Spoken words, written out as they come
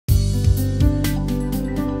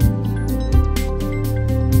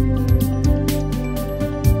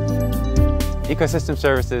Ecosystem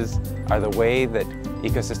services are the way that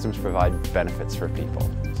ecosystems provide benefits for people.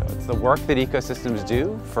 So it's the work that ecosystems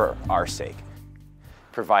do for our sake,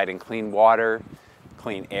 providing clean water,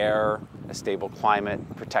 clean air, a stable climate,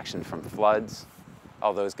 protection from floods,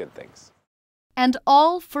 all those good things. And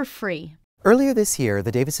all for free. Earlier this year,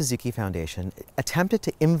 the David Suzuki Foundation attempted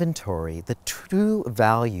to inventory the true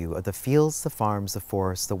value of the fields, the farms, the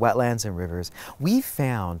forests, the wetlands and rivers. We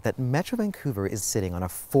found that Metro Vancouver is sitting on a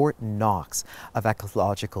Fort Knox of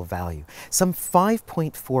ecological value. Some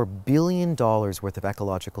 $5.4 billion worth of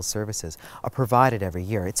ecological services are provided every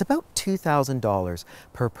year. It's about $2,000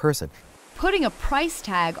 per person. Putting a price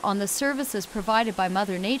tag on the services provided by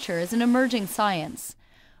Mother Nature is an emerging science.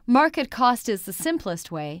 Market cost is the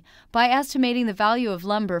simplest way, by estimating the value of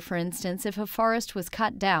lumber, for instance, if a forest was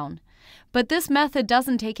cut down. But this method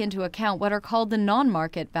doesn't take into account what are called the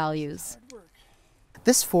non-market values.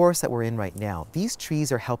 This forest that we're in right now, these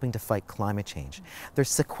trees are helping to fight climate change. They're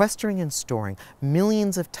sequestering and storing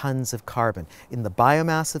millions of tons of carbon in the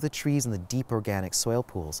biomass of the trees and the deep organic soil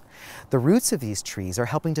pools. The roots of these trees are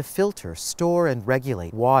helping to filter, store, and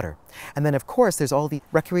regulate water. And then, of course, there's all the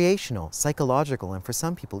recreational, psychological, and for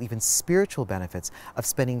some people, even spiritual benefits of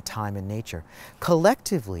spending time in nature.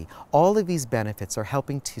 Collectively, all of these benefits are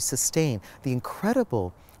helping to sustain the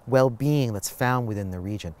incredible well-being that's found within the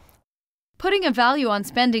region. Putting a value on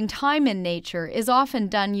spending time in nature is often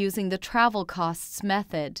done using the travel costs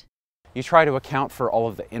method. You try to account for all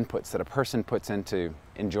of the inputs that a person puts into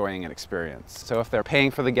enjoying an experience. So if they're paying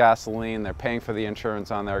for the gasoline, they're paying for the insurance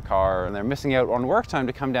on their car, and they're missing out on work time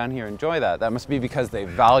to come down here and enjoy that, that must be because they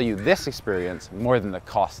value this experience more than the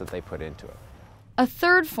cost that they put into it. A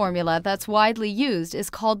third formula that's widely used is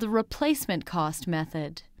called the replacement cost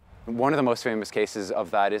method. One of the most famous cases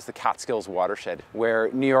of that is the Catskills watershed,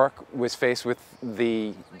 where New York was faced with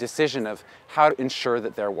the decision of how to ensure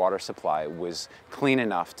that their water supply was clean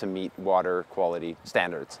enough to meet water quality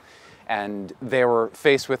standards. And they were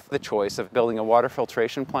faced with the choice of building a water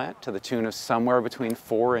filtration plant to the tune of somewhere between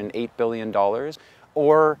 $4 and $8 billion,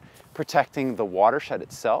 or protecting the watershed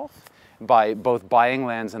itself by both buying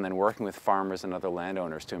lands and then working with farmers and other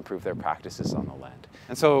landowners to improve their practices on the land.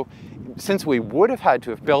 And so, since we would have had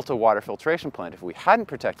to have built a water filtration plant if we hadn't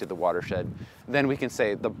protected the watershed, then we can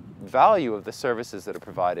say the value of the services that are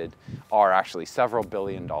provided are actually several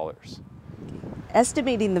 $billion.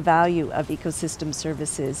 Estimating the value of ecosystem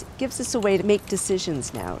services gives us a way to make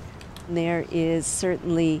decisions now. There is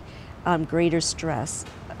certainly greater stress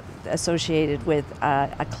associated with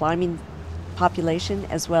a climbing population,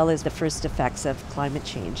 as well as the first effects of climate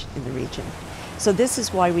change in the region. So this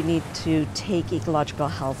is why we need to take ecological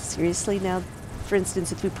health seriously now. For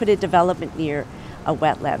instance, if we put a development near a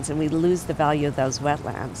wetlands and we lose the value of those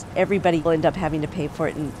wetlands, everybody will end up having to pay for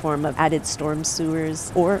it in the form of added storm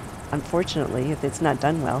sewers, or, unfortunately, if it's not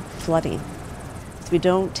done well, flooding. If we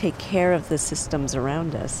don't take care of the systems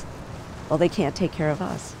around us, well, they can't take care of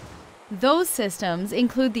us. Those systems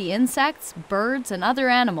include the insects, birds, and other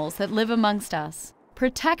animals that live amongst us.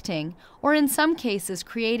 Protecting, or in some cases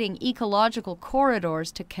creating ecological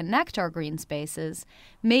corridors to connect our green spaces,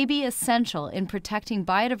 may be essential in protecting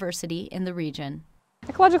biodiversity in the region.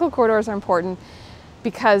 Ecological corridors are important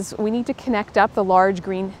because we need to connect up the large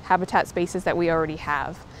green habitat spaces that we already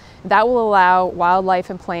have. That will allow wildlife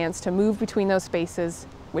and plants to move between those spaces,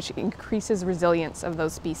 which increases resilience of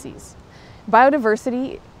those species.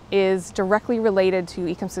 Biodiversity is directly related to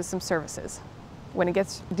ecosystem services. When it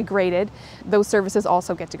gets degraded, those services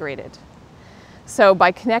also get degraded. So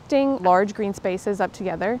by connecting large green spaces up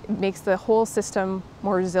together, it makes the whole system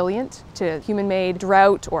more resilient to human-made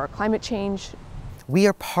drought or climate change. We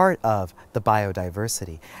are part of the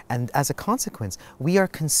biodiversity, and as a consequence, we are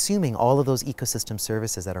consuming all of those ecosystem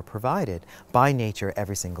services that are provided by nature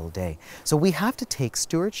every single day. So we have to take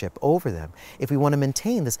stewardship over them if we want to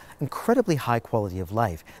maintain this incredibly high quality of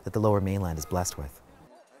life that the Lower Mainland is blessed with.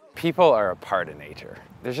 People are a part of nature.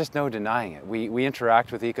 There's just no denying it. We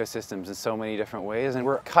interact with ecosystems in so many different ways, and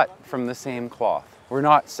we're cut from the same cloth. We're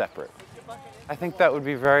not separate. I think that would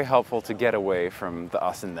be very helpful to get away from the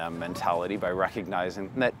us and them mentality by recognizing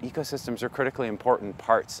that ecosystems are critically important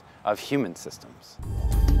parts of human systems.